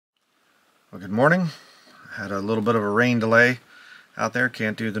Well, good morning. Had a little bit of a rain delay out there.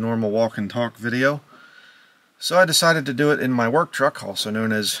 Can't do the normal walk and talk video. So I decided to do it in my work truck, also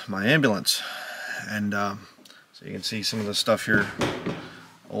known as my ambulance. And so you can see some of the stuff here,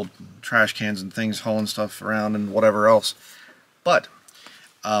 old trash cans and things hauling stuff around and whatever else. But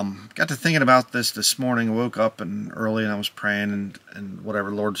got to thinking about this morning. I woke up early and I was praying and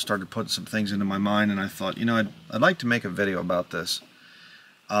whatever. Lord started putting some things into my mind, and I thought, you know, I'd like to make a video about this.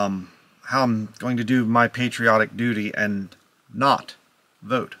 How I'm going to do my patriotic duty and not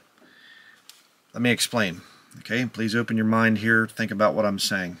vote. Let me explain. Okay, please open your mind here. Think about what I'm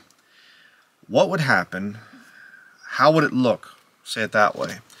saying. What would happen, how would it look, say it that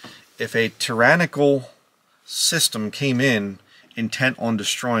way, if a tyrannical system came in intent on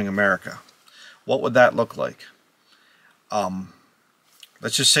destroying America? What would that look like?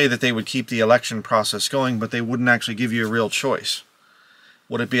 Let's just say that they would keep the election process going, but they wouldn't actually give you a real choice.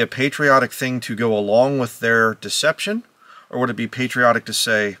 Would it be a patriotic thing to go along with their deception? Or would it be patriotic to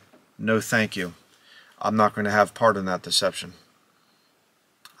say, no thank you, I'm not going to have part in that deception?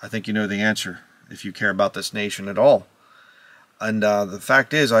 I think you know the answer if you care about this nation at all. And the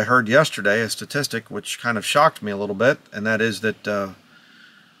fact is, I heard yesterday a statistic which kind of shocked me a little bit, and that is that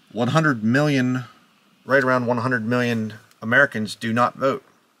 100 million, right around 100 million Americans do not vote.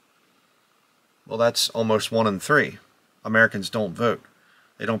 Well, that's almost 1 in 3. Americans don't vote.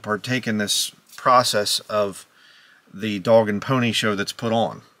 They don't partake in this process of the dog and pony show that's put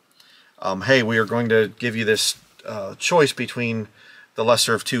on. Hey, we are going to give you this choice between the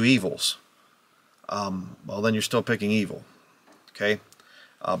lesser of two evils. Well, then you're still picking evil. Okay?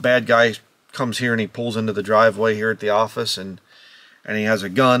 A bad guy comes here and he pulls into the driveway here at the office, and he has a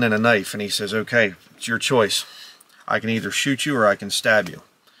gun and a knife, and he says, okay, it's your choice. I can either shoot you or I can stab you.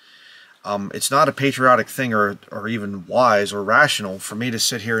 It's not a patriotic thing or even wise or rational for me to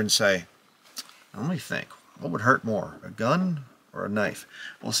sit here and say, let me think, what would hurt more, a gun or a knife?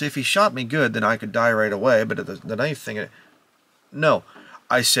 Well, see, if he shot me good, then I could die right away, but the knife thing, no.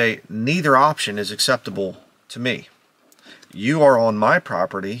 I say neither option is acceptable to me. You are on my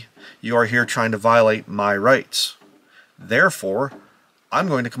property. You are here trying to violate my rights. Therefore, I'm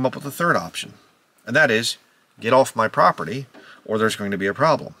going to come up with a third option, and that is get off my property or there's going to be a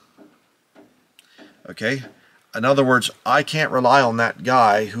problem. Okay? In other words, I can't rely on that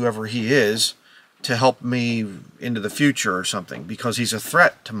guy, whoever he is, to help me into the future or something, because he's a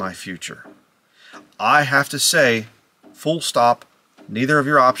threat to my future. I have to say, full stop, neither of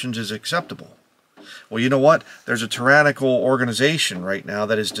your options is acceptable. Well, you know what? There's a tyrannical organization right now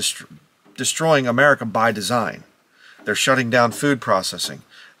that is destroying America by design. They're shutting down food processing.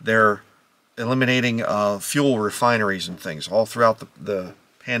 They're eliminating fuel refineries and things. All throughout the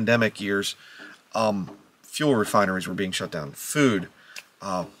pandemic years, fuel refineries were being shut down. Food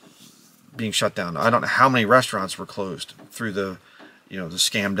being shut down. I don't know how many restaurants were closed through the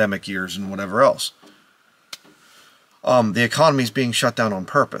scamdemic years and whatever else. The economy is being shut down on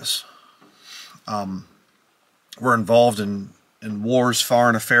purpose. We're involved in wars,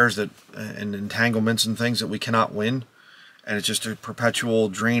 foreign affairs and entanglements and things that we cannot win, and it's just a perpetual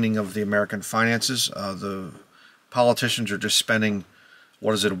draining of the American finances. The politicians are just spending,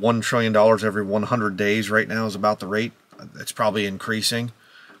 what is it, $1 trillion every 100 days right now is about the rate. It's probably increasing.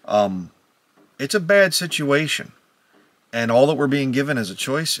 It's a bad situation. And all that we're being given as a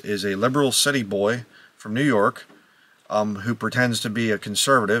choice is a liberal city boy from New York who pretends to be a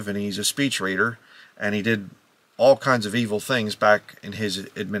conservative, and he's a speech reader, and he did all kinds of evil things back in his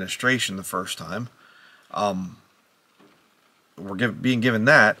administration the first time. We're being given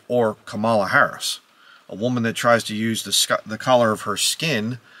that, or Kamala Harris, a woman that tries to use the color of her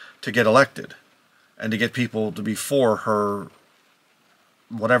skin to get elected and to get people to be for her,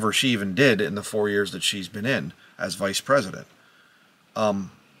 whatever she even did in the 4 years that she's been in as vice president.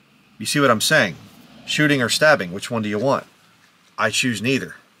 You see what I'm saying? Shooting or stabbing, which one do you want? I choose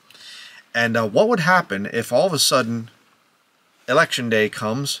neither. And what would happen if all of a sudden election day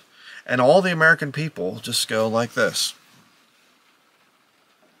comes and all the American people just go like this?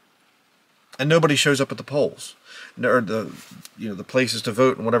 And nobody shows up at the polls, or the places to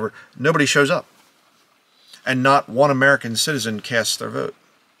vote and whatever. Nobody shows up, and not one American citizen casts their vote.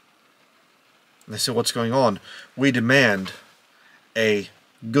 And they say, "What's going on?" We demand a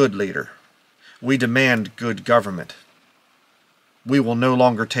good leader. We demand good government. We will no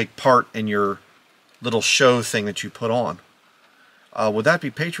longer take part in your little show thing that you put on. Would that be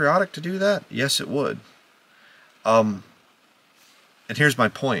patriotic to do that? Yes, it would. And here's my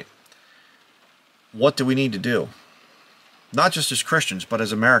point. What do we need to do? Not just as Christians, but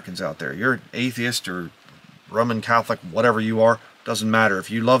as Americans out there. You're an atheist or Roman Catholic, whatever you are, Doesn't matter.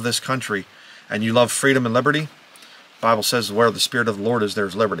 If you love this country and you love freedom and liberty, the Bible says where the Spirit of the Lord is,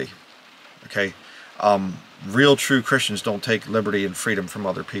 there's liberty. Okay? Real true Christians don't take liberty and freedom from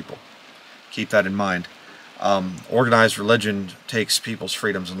other people. Keep that in mind. Organized religion takes people's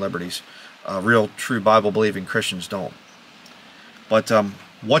freedoms and liberties. Real true Bible-believing Christians don't. But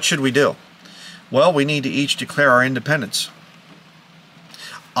what should we do? Well, we need to each declare our independence.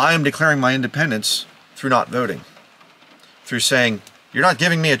 I am declaring my independence through not voting. Through saying, you're not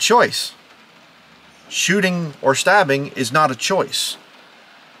giving me a choice. Shooting or stabbing is not a choice.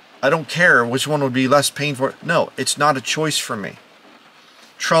 I don't care which one would be less painful. No, it's not a choice for me.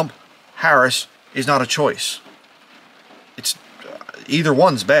 Trump, Harris is not a choice. It's either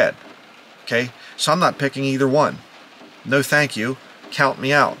one's bad. Okay? So I'm not picking either one. No thank you. Count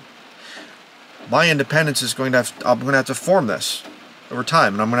me out. My independence is I'm going to have to form this over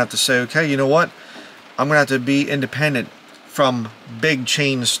time. And I'm going to have to say, okay, you know what? I'm going to have to be independent from big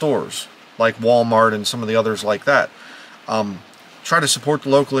chain stores like Walmart and some of the others like that. Try to support the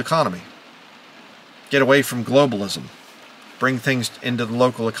local economy. Get away from globalism. Bring things into the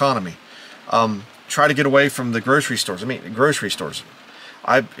local economy. Try to get away from the grocery stores. I mean, grocery stores.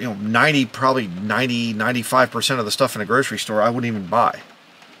 Probably 95% of the stuff in a grocery store I wouldn't even buy.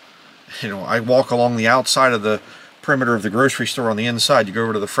 I walk along the outside of the perimeter of the grocery store on the inside. You go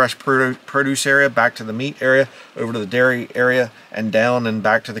over to the fresh produce area, back to the meat area, over to the dairy area, and down and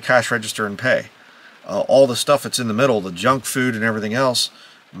back to the cash register and pay. All the stuff that's in the middle, the junk food and everything else,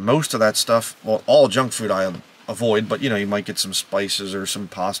 most of that stuff, well, all junk food I avoid, but you might get some spices or some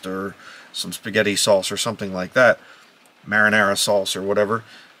pasta or some spaghetti sauce or something like that, marinara sauce or whatever.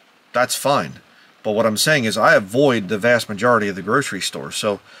 That's fine. But what I'm saying is I avoid the vast majority of the grocery store.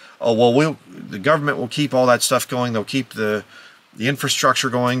 So, the government will keep all that stuff going. They'll keep the infrastructure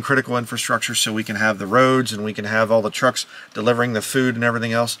going, critical infrastructure, so we can have the roads and we can have all the trucks delivering the food and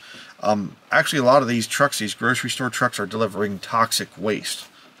everything else. Actually, a lot of these trucks, these grocery store trucks, are delivering toxic waste.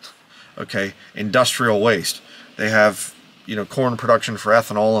 Okay, industrial waste. They have, corn production for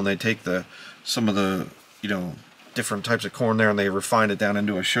ethanol, and they take some of the, different types of corn there, and they refine it down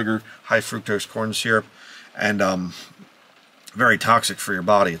into a sugar, high fructose corn syrup, and very toxic for your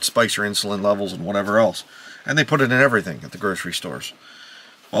body. It spikes your insulin levels and whatever else. And they put it in everything at the grocery stores.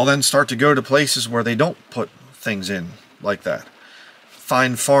 Well, then start to go to places where they don't put things in like that.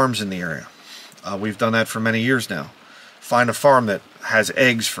 Find farms in the area. We've done that for many years now. Find a farm that has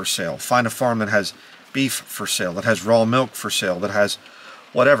eggs for sale. Find a farm that has beef for sale, that has raw milk for sale, that has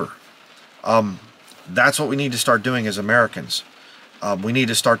whatever. That's what we need to start doing as Americans. We need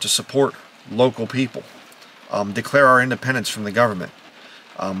to start to support local people. Declare our independence from the government.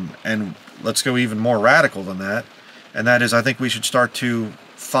 And let's go even more radical than that. And that is, I think we should start to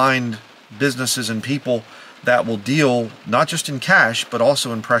find businesses and people that will deal not just in cash, but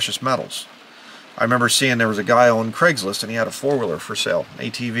also in precious metals. I remember seeing there was a guy on Craigslist, and he had a four-wheeler for sale,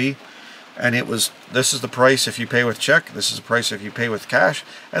 ATV, and it was, this is the price if you pay with check, this is the price if you pay with cash,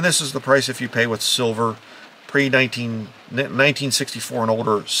 and this is the price if you pay with silver, pre-1964 and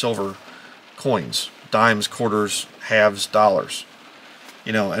older silver coins, dimes, quarters, halves, dollars.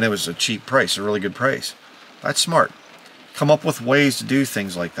 And it was a cheap price, a really good price. That's smart. Come up with ways to do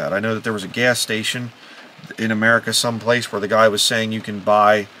things like that. I know that there was a gas station in America someplace where the guy was saying you can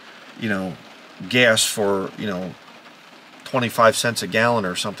buy, gas for, 25 cents a gallon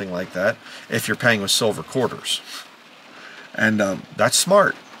or something like that if you're paying with silver quarters. And that's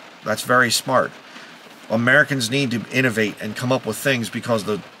smart. That's very smart. Americans need to innovate and come up with things, because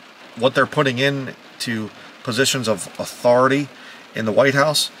what they're putting in to positions of authority in the White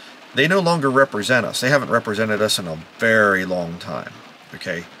House, they no longer represent us. They haven't represented us in a very long time.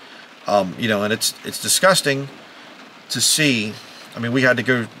 Okay, and it's disgusting to see. I mean, we had to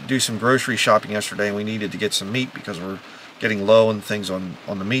go do some grocery shopping yesterday, and we needed to get some meat because we're getting low on things on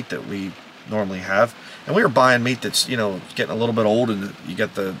the meat that we normally have. And we were buying meat that's getting a little bit old, and you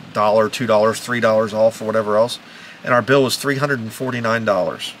get the $1, $2, $3 off or whatever else. And our bill was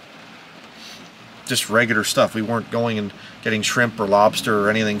 $349. Just regular stuff. We weren't going and getting shrimp or lobster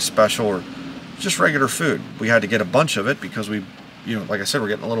or anything special, or just regular food. We had to get a bunch of it because we, like I said, we're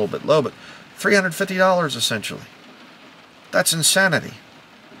getting a little bit low, but $350 essentially. That's insanity.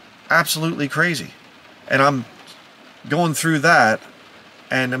 Absolutely crazy. And I'm going through that,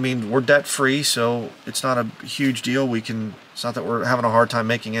 and I mean, we're debt free, so it's not a huge deal. It's not that we're having a hard time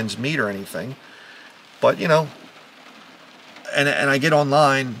making ends meet or anything, but and I get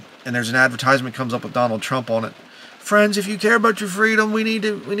online, and there's an advertisement comes up with Donald Trump on it. Friends, if you care about your freedom, we need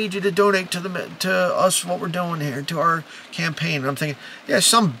you to donate to us what we're doing here, to our campaign. And I'm thinking, yeah,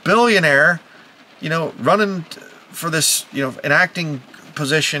 some billionaire, running for this, an acting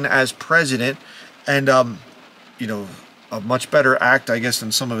position as president, and a much better act, I guess,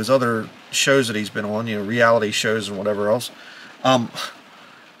 than some of his other shows that he's been on, reality shows and whatever else.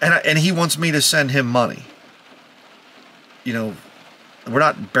 And he wants me to send him money. We're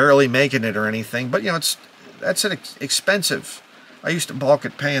not barely making it or anything, but that's an expensive. I used to balk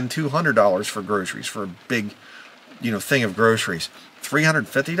at paying $200 for groceries, for a big, thing of groceries.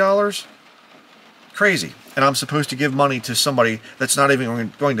 $350? Crazy. And I'm supposed to give money to somebody that's not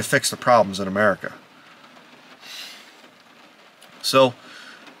even going to fix the problems in America. So,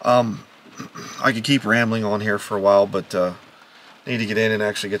 I could keep rambling on here for a while, but need to get in and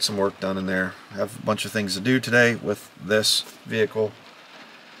actually get some work done in there. I have a bunch of things to do today with this vehicle.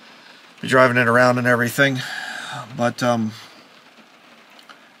 Be driving it around and everything. But,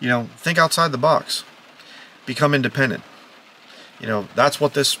 think outside the box. Become independent. That's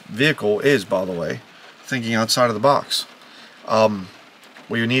what this vehicle is, by the way. Thinking outside of the box.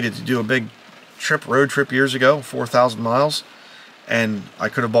 We needed to do a big road trip years ago, 4,000 miles. And I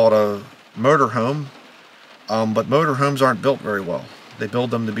could have bought a motorhome, but motorhomes aren't built very well. They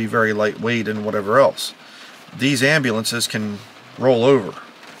build them to be very lightweight and whatever else. These ambulances can roll over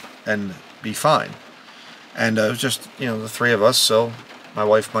and be fine. And it was just, the three of us, so my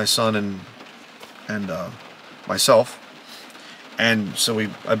wife, my son, and myself. And so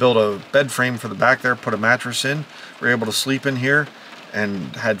I built a bed frame for the back there, put a mattress in. We were able to sleep in here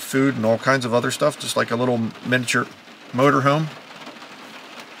and had food and all kinds of other stuff, just like a little miniature motorhome.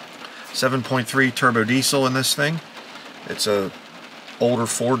 7.3 turbo diesel in this thing. It's a older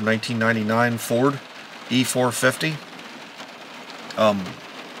Ford, 1999 Ford E450.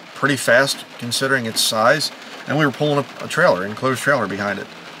 Pretty fast considering its size, and we were pulling a trailer, enclosed trailer behind it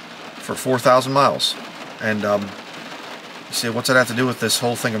for 4,000 miles. And you see, what's that have to do with this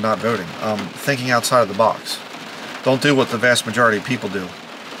whole thing of not voting? Thinking outside of the box. Don't do what the vast majority of people do.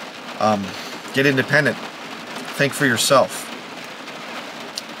 Get independent. Think for yourself.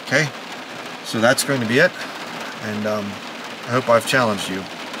 Okay? So that's going to be it, and I hope I've challenged you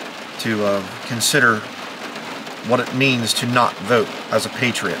to consider what it means to not vote as a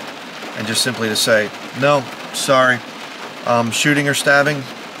patriot, and just simply to say, no, sorry, shooting or stabbing,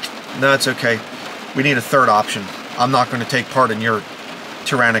 no, it's okay. We need a third option. I'm not going to take part in your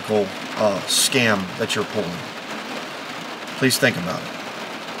tyrannical scam that you're pulling. Please think about it.